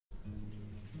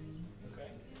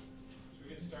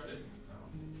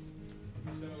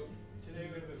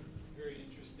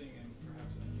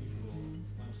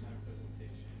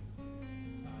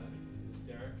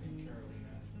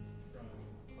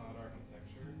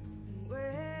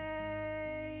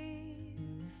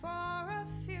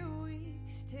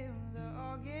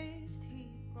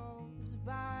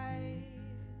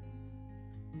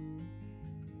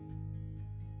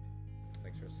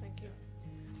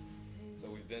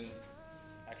been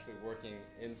actually working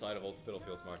inside of Old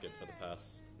Spitalfields Market for the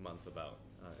past month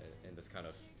in this kind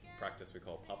of practice we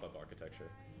call pop-up architecture.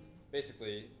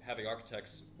 Basically, having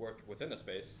architects work within a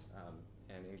space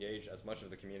and engage as much of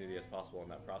the community as possible in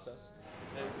that process.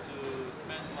 And to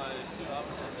spend my 2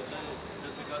 hours of the day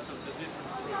just because of the different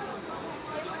programs.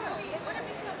 It wouldn't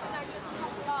be something I just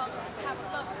pop along and have a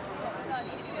look and see what was on.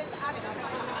 If it was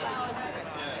advertising as well and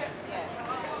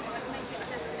make it a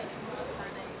destination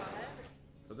planning.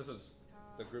 So this is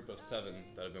the group of 7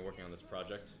 that have been working on this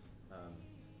project.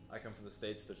 I come from the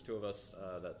States. There's 2 of us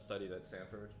that studied at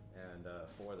Stanford and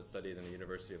 4 that studied in the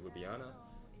University of Ljubljana,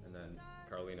 and then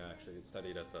Karolina actually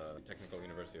studied at the Technical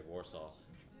University of Warsaw.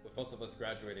 With most of us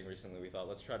graduating recently, we thought,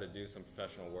 let's try to do some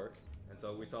professional work. And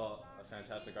so we saw a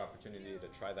fantastic opportunity to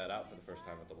try that out for the first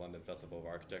time at the London Festival of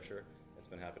Architecture. It's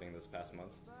been happening this past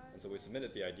month. And so we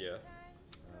submitted the idea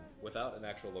without an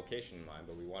actual location in mind,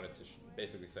 but we wanted to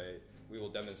basically say, we will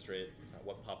demonstrate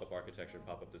what pop-up architecture and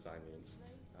pop-up design means.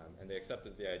 And they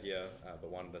accepted the idea,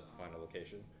 but wanted us to find a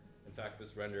location. In fact,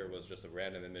 this render was just a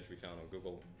random image we found on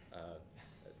Google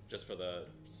just for the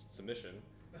submission.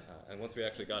 And once we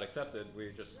actually got accepted,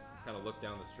 we just kind of looked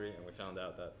down the street and we found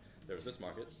out that there was this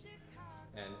market.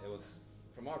 And it was,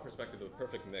 from our perspective, a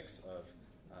perfect mix of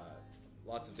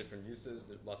lots of different uses,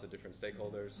 lots of different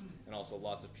stakeholders, and also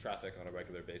lots of traffic on a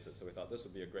regular basis. So we thought this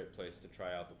would be a great place to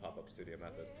try out the pop-up studio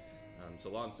method.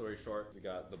 So long story short, we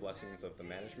got the blessings of the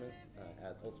management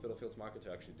at Old Spitalfields Market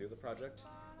to actually do the project.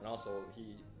 And also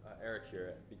Eric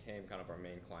here became kind of our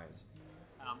main client.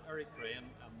 I'm Eric Graham.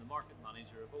 I'm the market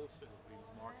manager of Old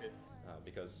Spitalfields Market.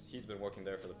 Because he's been working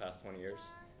there for the past 20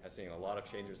 years, has seen a lot of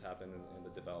changes happen in the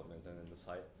development and in the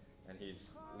site, and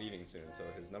he's leaving soon. So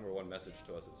his #1 message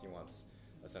to us is he wants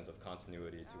a sense of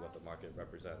continuity to what the market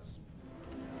represents.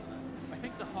 I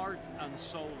think the heart and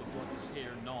soul of what is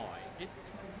here now, if,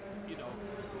 you know,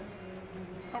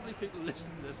 probably people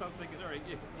listening to this, I'm thinking, Eric,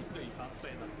 you can't say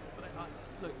that. But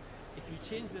look, if you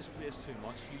change this place too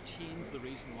much, you change the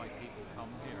reason why people come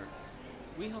here.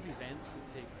 We have events that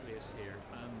take place here,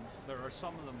 and there are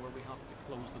some of them where we have to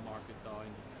close the market down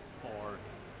for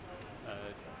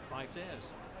 5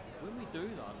 days. When we do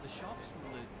that, the shops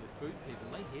and the food people,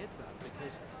 they hate that,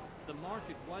 because the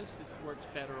market, whilst it works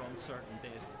better on certain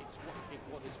days, it's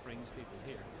what brings people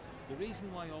here. The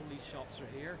reason why all these shops are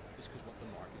here is because what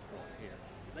the market brought here.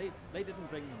 They didn't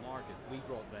bring the market, we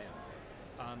brought them.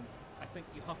 And I think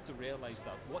you have to realise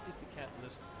that. What is the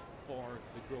catalyst for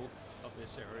the growth of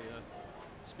this area,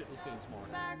 Spitalfields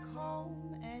Market? Back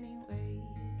home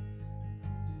anyways.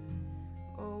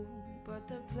 Oh, but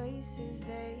the places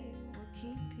they will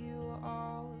keep you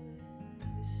all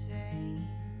the same.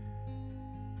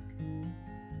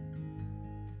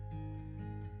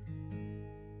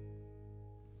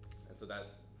 And so that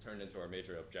turned into our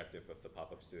major objective with the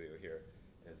pop-up studio here,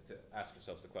 is to ask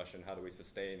ourselves the question, how do we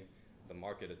sustain the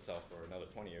market itself for another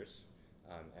 20 years?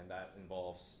 And that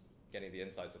involves getting the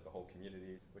insights of the whole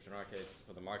community, which in our case,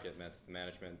 for the market, meant the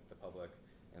management, the public,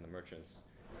 and the merchants.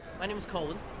 My name is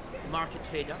Colin, market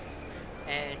trader,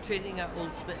 trading at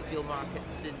Old Spitalfields Market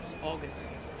since August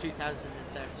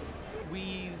 2013.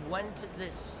 We went at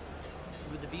this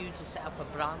with the view to set up a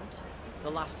brand. The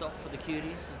Last Stop for the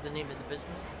Curious is the name of the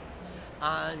business.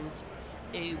 And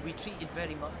we treated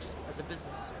very much as a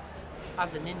business.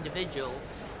 As an individual,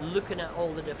 looking at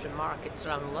all the different markets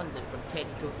around London, from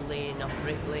Petticoat Lane up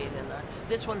Brick Lane and that,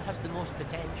 this one has the most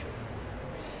potential.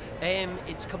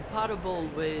 It's comparable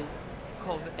with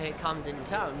Camden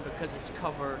Town because it's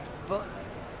covered, but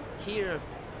here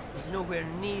is nowhere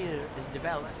near as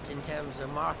developed in terms of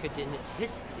marketing its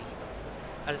history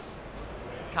as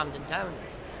Camden Town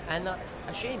is. And that's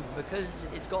a shame, because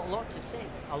it's got a lot to say,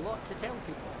 a lot to tell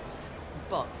people.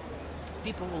 But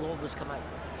people will always come out.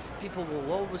 People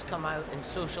will always come out and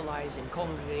socialise and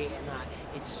congregate and that.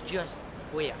 It's just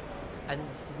where. And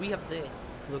we have the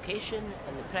location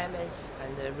and the premise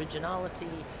and the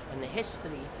originality and the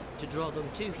history to draw them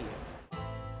to here.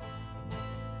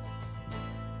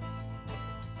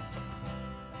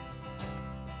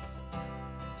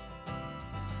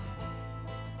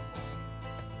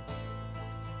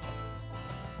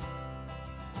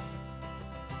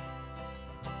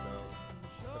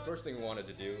 The first thing we wanted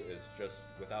to do is just,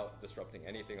 without disrupting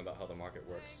anything about how the market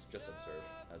works, just observe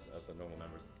as the normal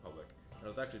members of the public. And it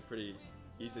was actually pretty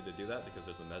easy to do that because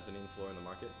there's a mezzanine floor in the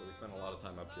market, so we spent a lot of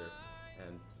time up here.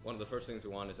 And one of the first things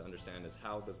we wanted to understand is,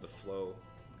 how does the flow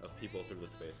of people through the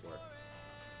space work?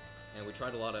 And we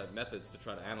tried a lot of methods to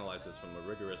try to analyze this from a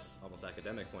rigorous, almost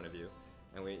academic point of view.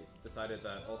 And we decided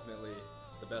that ultimately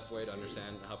the best way to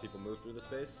understand how people move through the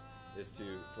space is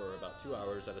to, for about 2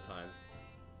 hours at a time,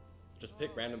 just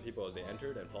pick random people as they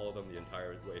entered and follow them the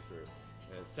entire way through.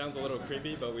 And it sounds a little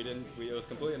creepy, but it was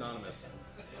completely anonymous.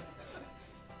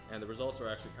 And the results were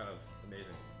actually kind of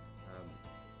amazing.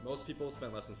 Most people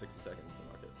spent less than 60 seconds in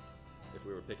the market if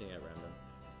we were picking at random.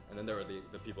 And then there were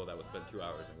the people that would spend 2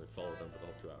 hours and we'd follow them for the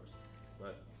whole 2 hours.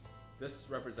 But this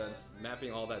represents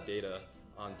mapping all that data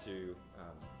onto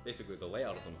basically the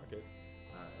layout of the market.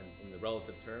 And in the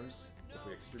relative terms, if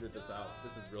we extruded this out,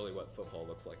 this is really what footfall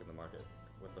looks like in the market,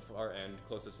 with the far end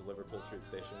closest to Liverpool Street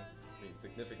Station being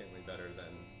significantly better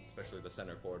than especially the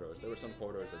center corridors. There were some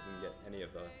corridors that didn't get any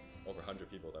of the over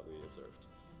 100 people that we observed.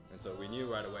 And so we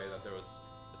knew right away that there was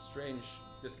a strange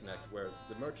disconnect where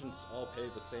the merchants all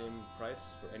paid the same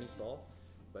price for any stall,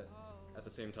 but at the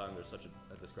same time there's such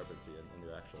a discrepancy in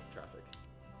the actual traffic.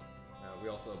 We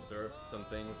also observed some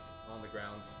things on the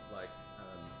ground, like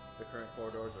the current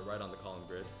corridors are right on the column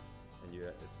grid, and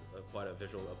it's quite a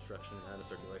visual obstruction and a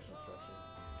circulation obstruction.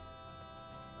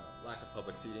 Lack of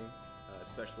public seating,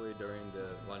 especially during the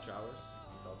lunch hours.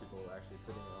 We saw people actually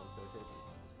sitting on staircases.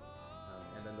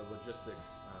 And then the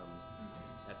logistics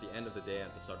at the end of the day,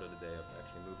 at the start of the day, of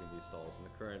actually moving these stalls. And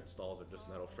the current stalls are just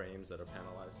metal frames that are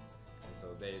panelized, and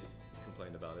so they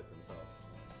complained about it themselves,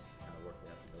 kind of work they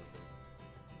have to go through.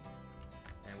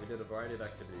 And we did a variety of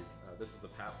activities. This was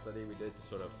a path study we did to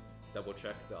sort of double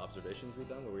check the observations we've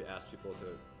done, where we asked people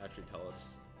to actually tell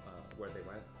us where they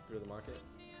went through the market.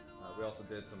 We also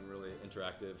did some really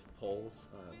interactive polls.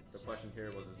 The question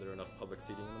here was, is there enough public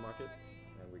seating in the market?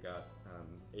 And we got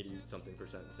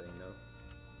 80-something% saying no.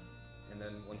 And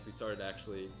then once we started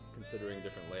actually considering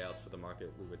different layouts for the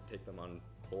market, we would take them on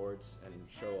boards and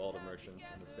show all the merchants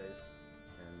in the space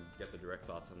and get the direct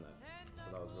thoughts on that.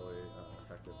 So that was really an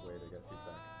effective way to get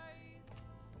feedback.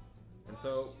 And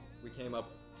so we came up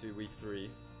to week 3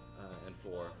 and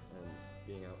 4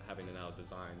 and having to now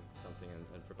design something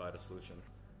and provide a solution.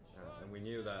 And we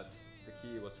knew that the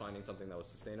key was finding something that was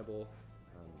sustainable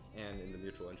and in the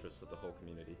mutual interests of the whole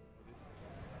community.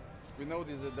 We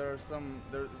noticed that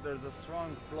there's a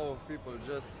strong flow of people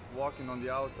just walking on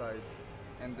the outsides,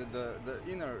 and the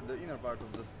inner part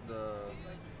of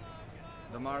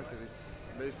the market is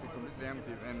basically completely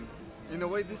empty. And in a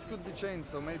way, this could be changed.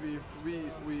 So maybe if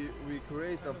we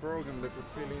create a program that would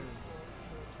fill in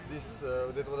this,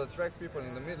 that would attract people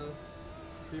in the middle,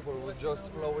 people would just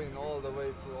flow in all the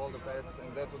way through all the paths,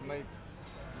 and that would make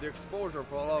the exposure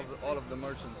for all of the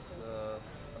merchants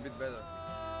a bit better.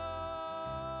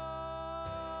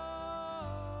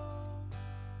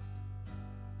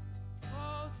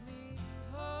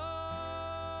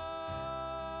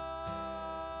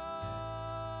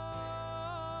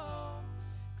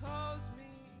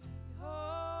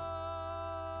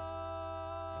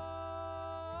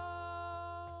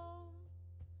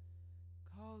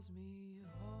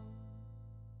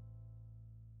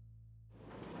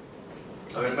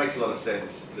 I mean, it makes a lot of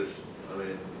sense. Just, I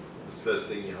mean, the first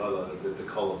thing you highlighted with the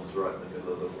columns right in the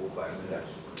middle of the walkway. I mean,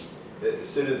 that's as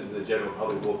soon as the general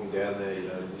public walking down there, you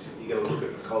know, you got to look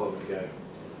at the column and go,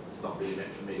 it's not really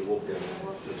meant for me to walk down there.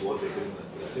 It's just logic, isn't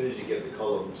it? As soon as you get the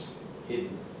columns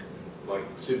hidden,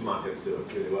 like supermarkets do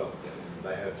it really well.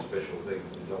 They have special things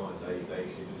designed. They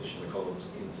actually position the columns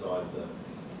inside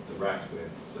the racks where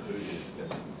the food is.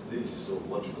 These are just all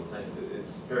logical things.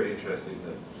 It's very interesting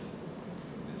that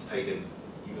it's taken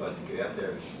you guys to get out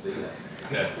there and see that.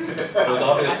 Yeah, it was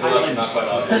obvious to us and not quite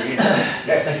obvious.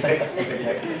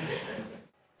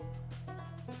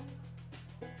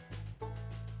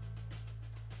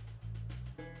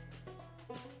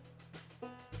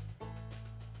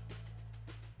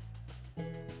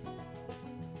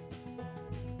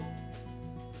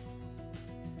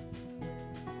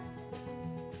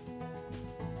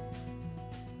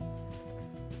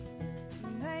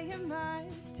 May your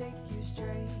minds take you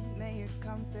straight, may your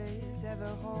compass ever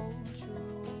hold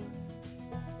true.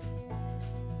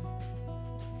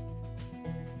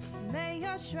 May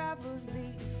your travels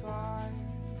lead you far,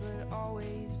 but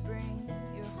always bring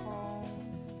you home.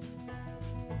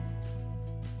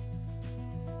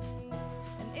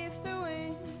 And if the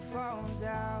wind falls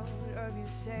out of your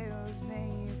sails,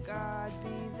 may your God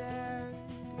be there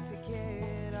to pick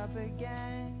it up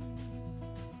again.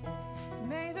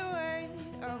 May the weight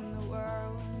of the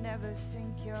world never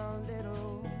sink your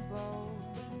little boat.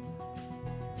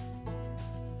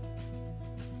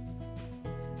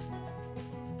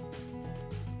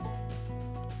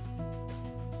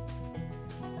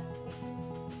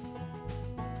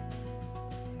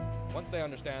 Once they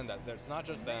understand that it's not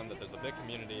just them, that there's a big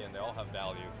community and they all have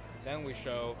value, then we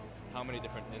show how many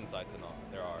different insights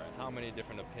there are and how many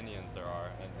different opinions there are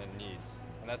and needs.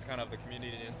 And that's kind of the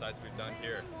community insights we've done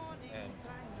here. And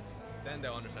then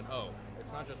they'll understand, oh,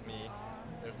 it's not just me,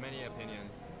 there's many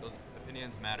opinions, those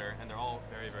opinions matter, and they're all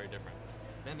very, very different.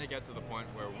 Then they get to the point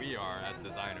where we are as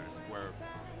designers, where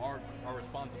our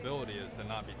responsibility is to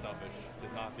not be selfish,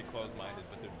 to not be closed-minded,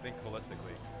 but to think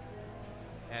holistically.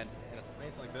 And in a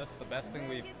space like this, the best thing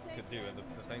we could do, and the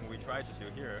thing we try to do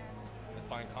here, is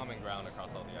find common ground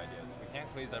across all the ideas. We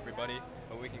can't please everybody,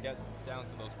 but we can get down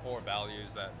to those core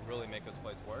values that really make this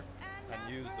place work, and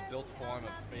use the built form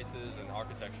of spaces and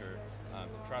architecture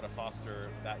to try to foster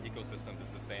that ecosystem to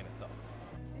sustain itself.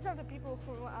 These are the people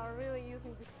who are really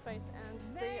using this space,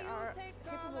 and they are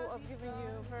capable of giving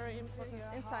you very important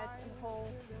insights in the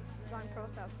whole design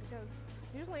process, because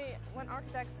usually when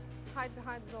architects hide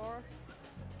behind the door,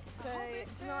 they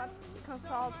do not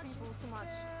consult people so much.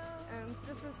 And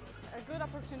this is a good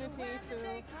opportunity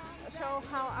to show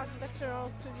how architectural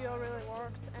studio really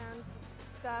works, and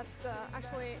that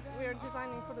actually we're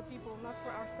designing for the people, not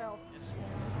for ourselves. Yes,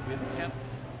 we've kept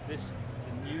this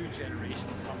new generation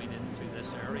coming into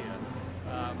this area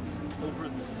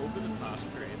over the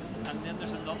past period, and then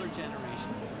there's another generation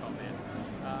will come in,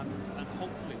 and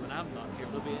hopefully when I'm not here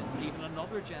there'll be even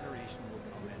another generation will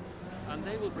come in, and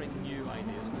they will bring new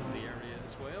ideas to the area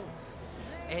as well.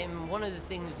 One of the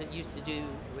things that used to do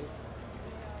with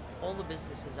all the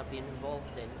businesses I've been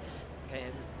involved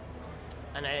in,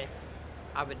 and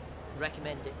I would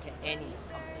recommend it to any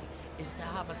company, is to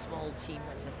have a small team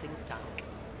as a think tank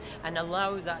and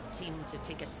allow that team to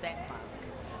take a step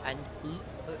back and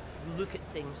look at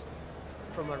things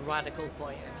from a radical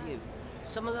point of view.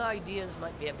 Some of the ideas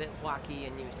might be a bit wacky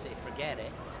and you would say forget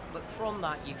it, but from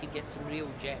that you can get some real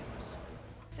gems.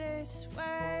 This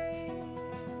way.